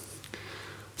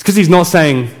 It's because he's not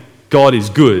saying God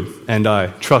is good and I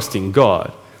trust in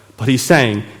God, but he's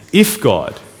saying if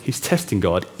God, he's testing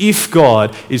God, if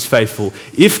God is faithful,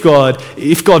 if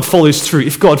God follows through,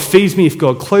 if God feeds me, if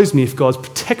God clothes me, if God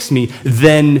protects me,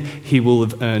 then he will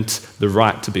have earned the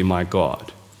right to be my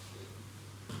God.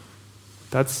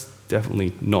 That's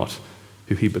definitely not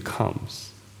who he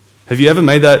becomes. Have you ever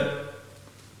made that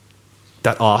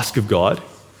ask of God?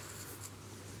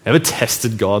 Ever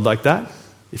tested God like that?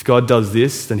 If God does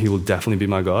this, then he will definitely be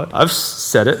my God. I've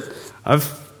said it. I've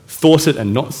thought it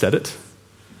and not said it.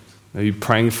 Maybe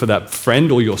praying for that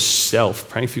friend or yourself,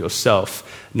 praying for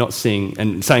yourself, not seeing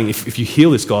and saying, if you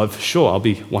heal this, God, for sure, I'll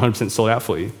be 100% sold out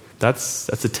for you. That's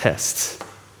a test.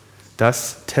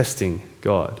 That's testing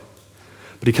God.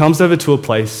 But he comes over to a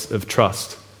place of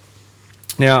trust.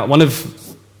 Now, one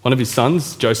of his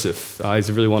sons, Joseph, he's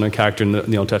a really well-known character in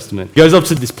the Old Testament. He goes up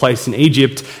to this place in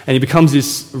Egypt and he becomes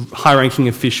this high-ranking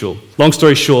official. Long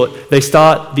story short,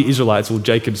 the Israelites, or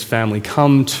Jacob's family,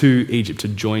 come to Egypt to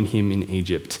join him in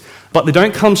Egypt. But they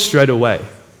don't come straight away.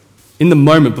 In the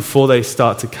moment before they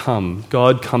start to come,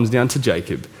 God comes down to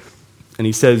Jacob and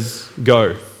he says,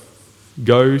 Go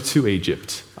to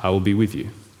Egypt, I will be with you.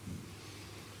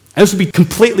 And this would be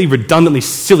completely redundantly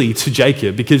silly to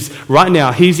Jacob because right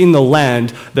now he's in the land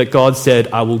that God said,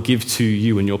 I will give to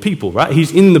you and your people, right?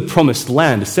 He's in the promised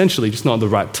land, essentially, just not at the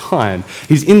right time.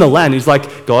 He's in the land. He's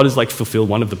like, God has fulfilled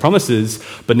one of the promises,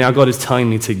 but now God is telling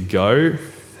me to go.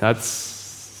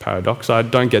 That's paradox. I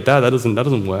don't get that. That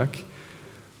doesn't work.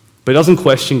 But he doesn't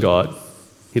question God.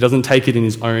 He doesn't take it in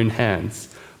his own hands.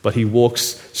 But he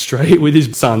walks straight with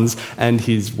his sons and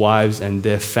his wives and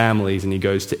their families, and he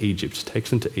goes to Egypt, takes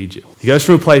them to Egypt. He goes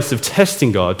from a place of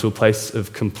testing God to a place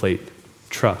of complete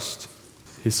trust.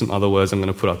 Here's some other words I'm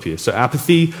going to put up here. So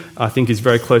apathy, I think, is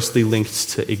very closely linked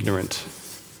to ignorant.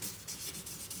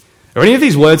 Are any of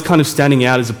these words kind of standing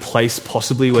out as a place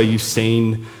possibly where you've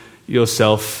seen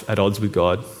yourself at odds with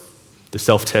God? The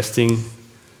self-testing,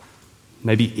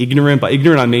 maybe ignorant. By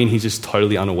ignorant, I mean he's just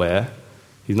totally unaware.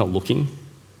 He's not looking.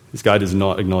 This guy does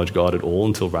not acknowledge God at all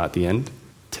until right at the end.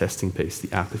 Testing piece,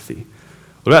 the apathy.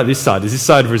 What about this side? Does this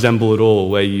side resemble at all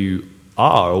where you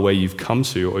are or where you've come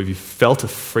to, or have you felt a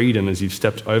freedom as you've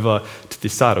stepped over to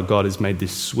this side, or God has made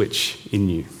this switch in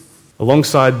you?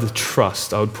 Alongside the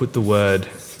trust, I would put the word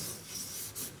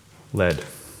led.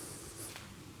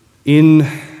 In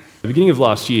the beginning of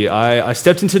last year, I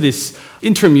stepped into this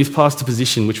interim youth pastor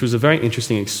position, which was a very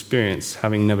interesting experience,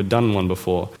 having never done one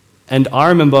before. And I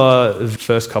remember the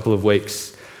first couple of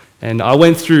weeks, and I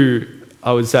went through,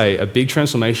 I would say, a big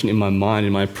transformation in my mind,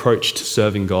 in my approach to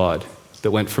serving God,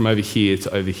 that went from over here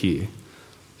to over here,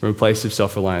 from a place of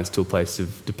self-reliance to a place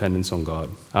of dependence on God.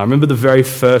 I remember the very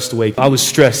first week, I was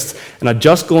stressed, and I'd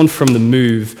just gone from the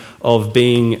move of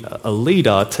being a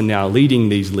leader to now leading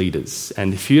these leaders.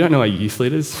 And if you don't know our youth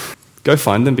leaders, go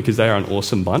find them, because they are an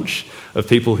awesome bunch of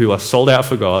people who are sold out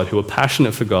for God, who are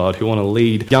passionate for God, who want to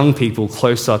lead young people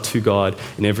closer to God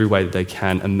in every way that they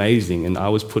can. Amazing. And I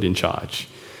was put in charge.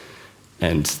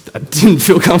 And I didn't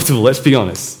feel comfortable, let's be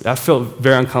honest. I felt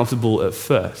very uncomfortable at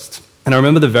first. And I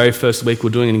remember the very first week we're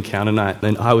doing an encounter night,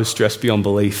 and I was stressed beyond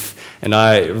belief. And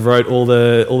I wrote all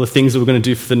the things that we're going to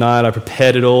do for the night. I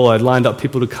prepared it all. I lined up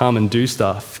people to come and do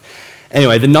stuff.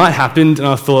 Anyway, the night happened, and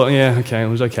I thought, yeah, okay, it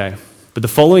was okay. But the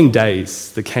following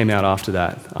days that came out after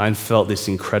that, I felt this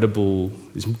incredible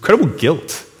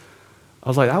guilt. I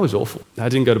was like, that was awful. That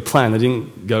didn't go to plan. That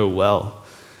didn't go well.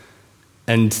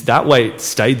 And that weight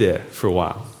stayed there for a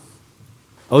while.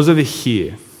 I was over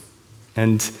here,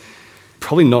 and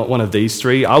probably not one of these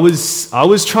three. I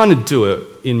was trying to do it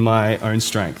in my own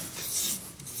strength.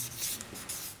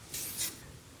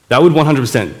 That would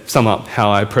 100% sum up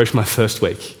how I approached my first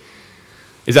week.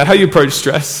 Is that how you approach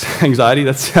stress, anxiety?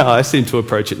 That's how I seem to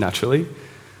approach it naturally.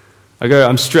 I go,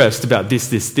 I'm stressed about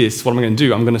this. What am I going to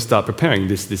do? I'm going to start preparing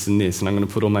this, and this, and I'm going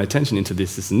to put all my attention into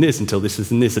this, and this, until this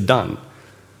and this are done.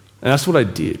 And that's what I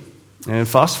did. And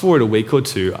fast forward a week or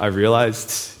two, I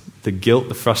realized the guilt,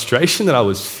 the frustration that I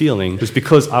was feeling was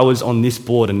because I was on this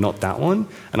board and not that one,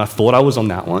 and I thought I was on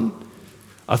that one.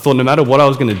 I thought no matter what I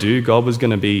was going to do, God was going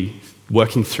to be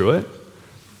working through it,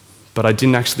 but I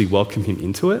didn't actually welcome him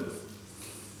into it.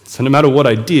 So no matter what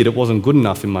I did, it wasn't good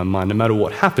enough in my mind. No matter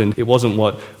what happened, it wasn't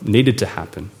what needed to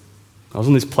happen. I was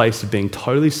in this place of being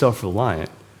totally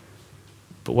self-reliant,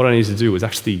 but what I needed to do was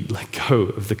actually let go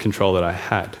of the control that I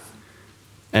had.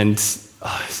 And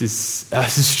this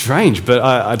is strange, but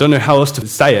I don't know how else to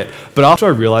say it. But after I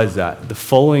realized that, the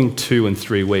following 2 and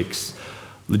 3 weeks,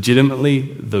 legitimately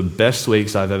the best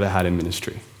weeks I've ever had in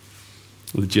ministry.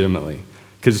 Legitimately.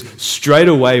 Because straight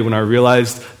away when I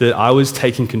realized that I was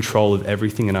taking control of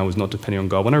everything and I was not depending on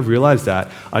God, when I realized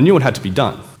that, I knew what had to be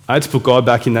done. I had to put God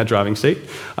back in that driving seat.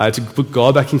 I had to put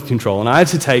God back in control, and I had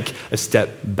to take a step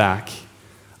back.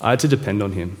 I had to depend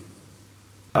on him.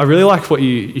 I really like what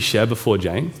you shared before,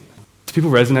 Jane. Do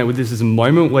people resonate with this? As a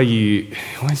moment where you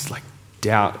always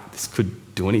doubt this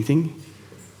could do anything?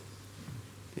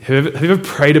 Have you ever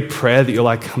prayed a prayer that you're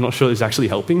like, I'm not sure it's actually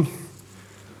helping?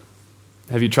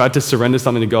 Have you tried to surrender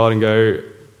something to God and go,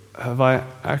 have I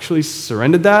actually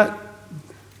surrendered that?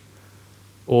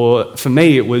 Or for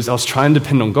me, it was I was trying to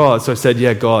depend on God. So I said,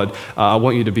 yeah, God, I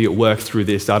want you to be at work through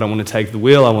this. I don't want to take the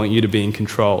wheel. I want you to be in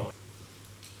control.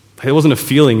 It wasn't a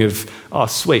feeling of, oh,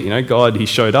 sweet, God, he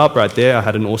showed up right there. I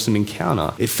had an awesome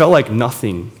encounter. It felt like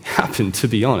nothing happened, to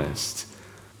be honest.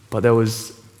 But there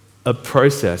was a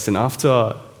process. And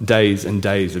after days and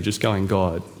days of just going,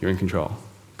 God, you're in control.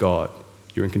 God,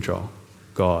 you're in control.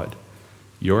 God,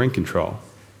 you're in control.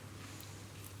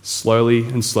 Slowly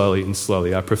and slowly and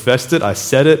slowly. I professed it, I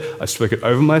said it, I spoke it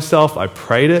over myself, I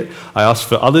prayed it, I asked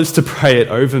for others to pray it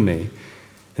over me.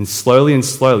 And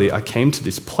slowly, I came to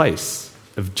this place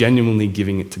of genuinely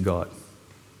giving it to God,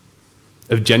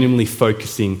 of genuinely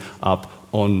focusing up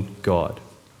on God.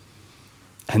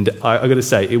 And I got to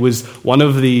say, it was one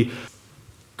of the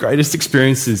greatest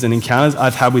experiences and encounters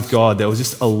I've had with God. There was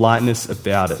just a lightness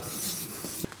about it.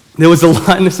 There was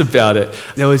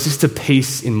just a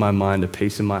peace in my mind, a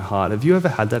peace in my heart. Have you ever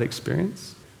had that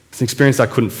experience? It's an experience I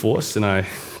couldn't force, and I'm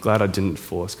glad I didn't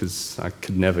force because I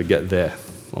could never get there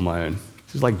on my own.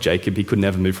 It was like Jacob. He could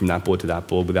never move from that board to that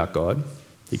board without God.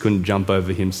 He couldn't jump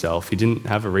over himself. He didn't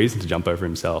have a reason to jump over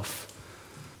himself.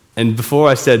 And before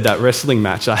I said that wrestling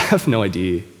match, I have no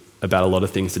idea about a lot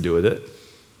of things to do with it.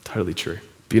 Totally true.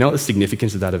 But you know what the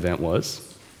significance of that event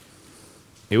was?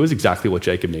 It was exactly what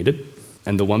Jacob needed.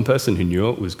 And the one person who knew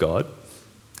it was God.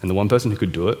 And the one person who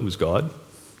could do it was God.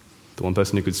 The one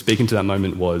person who could speak into that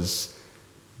moment was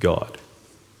God.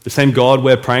 The same God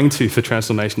we're praying to for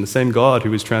transformation, the same God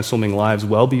who is transforming lives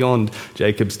well beyond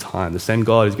Jacob's time, the same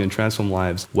God who's going to transform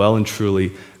lives well and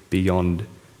truly beyond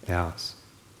ours.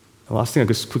 The last thing I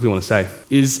just quickly want to say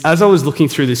is, as I was looking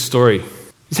through this story,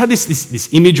 I just had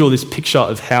this image or this picture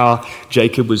of how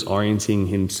Jacob was orienting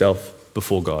himself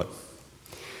before God.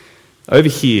 Over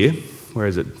here, where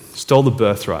is it? Stole the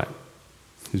birthright.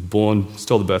 He was born,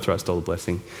 stole the birthright, stole the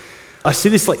blessing. I see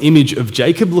this image of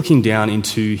Jacob looking down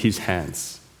into his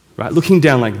hands, right? Looking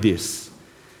down like this.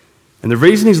 And the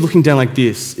reason he's looking down like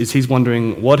this is he's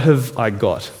wondering, what have I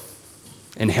got?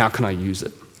 And how can I use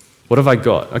it? What have I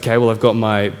got? Okay, well, I've got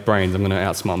my brains. I'm going to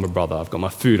outsmart my brother. I've got my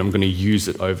food. I'm going to use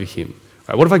it over him.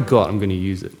 Right, what have I got? I'm going to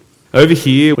use it. Over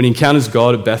here, when he encounters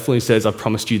God at Bethel, he says, I've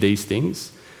promised you these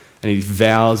things. And he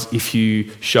vows, if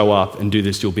you show up and do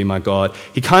this, you'll be my God.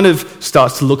 He kind of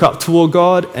starts to look up toward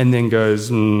God and then goes,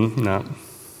 no.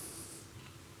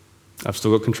 I've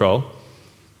still got control.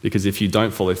 Because if you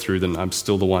don't follow through, then I'm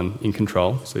still the one in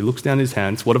control. So he looks down his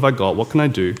hands. What have I got? What can I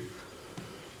do?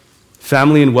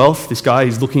 Family and wealth. This guy,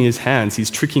 he's looking at his hands.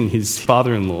 He's tricking his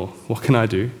father-in-law. What can I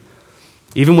do?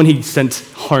 Even when he's sent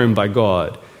home by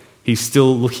God, he's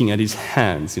still looking at his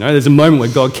hands. There's a moment where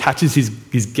God catches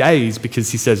his gaze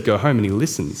because he says, go home, and he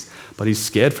listens. But he's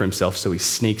scared for himself, so he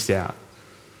sneaks out.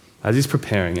 As he's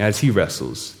preparing, as he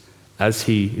wrestles, as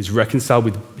he is reconciled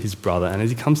with his brother, and as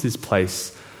he comes to this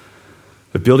place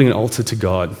of building an altar to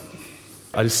God,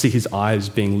 I just see his eyes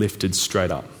being lifted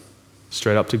straight up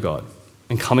to God,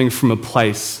 and coming from a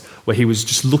place where he was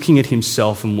just looking at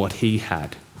himself and what he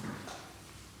had.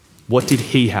 What did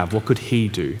he have? What could he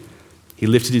do? He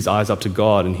lifted his eyes up to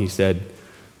God and he said,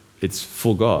 it's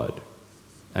for God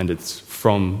and it's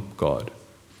from God.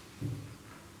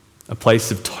 A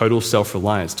place of total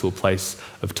self-reliance to a place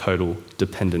of total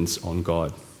dependence on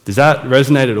God. Does that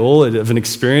resonate at all of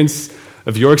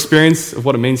your experience of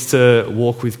what it means to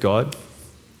walk with God?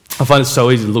 I find it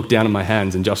so easy to look down at my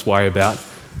hands and just worry about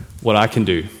what I can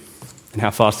do and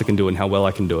how fast I can do it and how well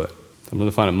I can do it. I'm going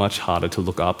to find it much harder to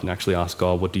look up and actually ask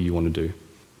God, what do you want to do?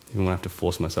 Even when I have to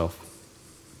force myself.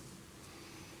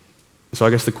 So I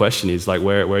guess the question is,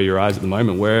 where are your eyes at the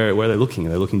moment? Where are they looking? Are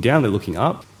they looking down? Are they looking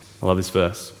up? I love this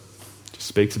verse. It just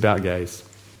speaks about gaze.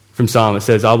 From Psalm, it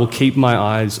says, I will keep my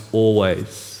eyes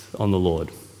always on the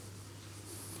Lord.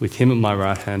 With him at my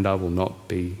right hand, I will not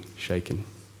be shaken.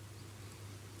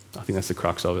 I think that's the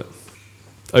crux of it.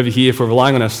 Over here, if we're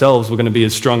relying on ourselves, we're going to be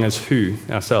as strong as who?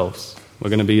 Ourselves. We're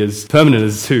going to be as permanent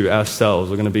as who? Ourselves.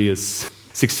 We're going to be as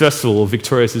successful or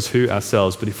victorious as who?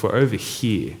 Ourselves. But if we're over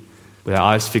here, with our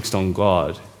eyes fixed on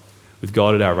God, with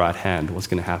God at our right hand, what's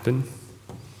going to happen?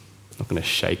 Not going to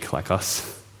shake like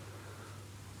us.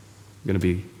 We're going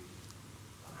to be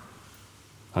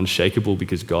unshakable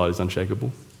because God is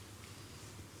unshakable.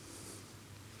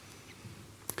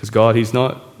 Because God, he's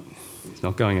not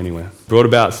going anywhere. Brought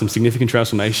about some significant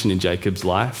transformation in Jacob's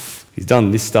life. He's done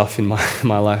this stuff in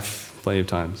my life plenty of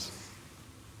times.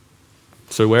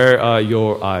 So where are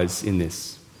your eyes in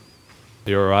this? Are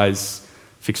your eyes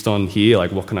fixed on here,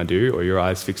 what can I do? Or your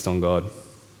eyes fixed on God?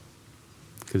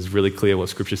 Because it's really clear what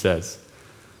Scripture says.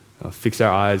 Fix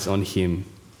our eyes on him.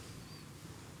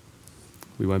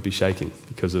 We won't be shaken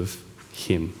because of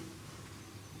him.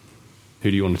 Who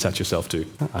do you want to attach yourself to?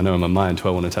 I know in my mind who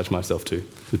I want to attach myself to.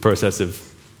 The process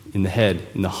of in the head,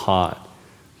 in the heart,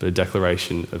 but a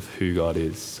declaration of who God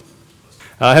is.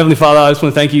 Heavenly Father, I just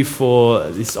want to thank you for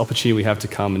this opportunity we have to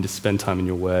come and to spend time in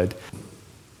your word.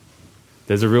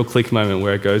 There's a real click moment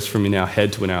where it goes from in our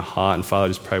head to in our heart, and Father, I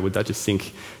just pray, would that just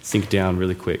sink down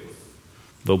really quick?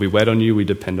 Lord, we wait on you, we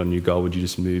depend on you. God, would you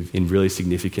just move in really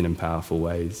significant and powerful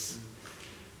ways?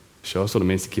 Show us what it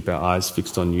means to keep our eyes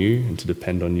fixed on you and to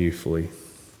depend on you fully.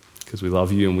 Because we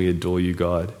love you and we adore you,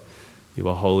 God. You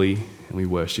are holy and we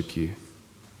worship you.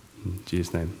 In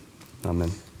Jesus' name,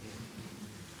 amen.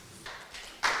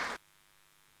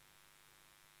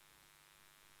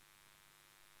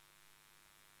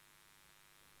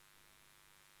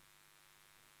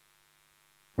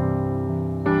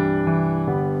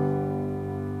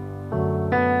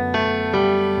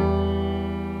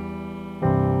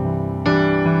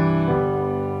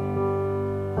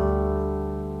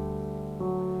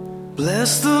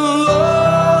 Bless the Lord.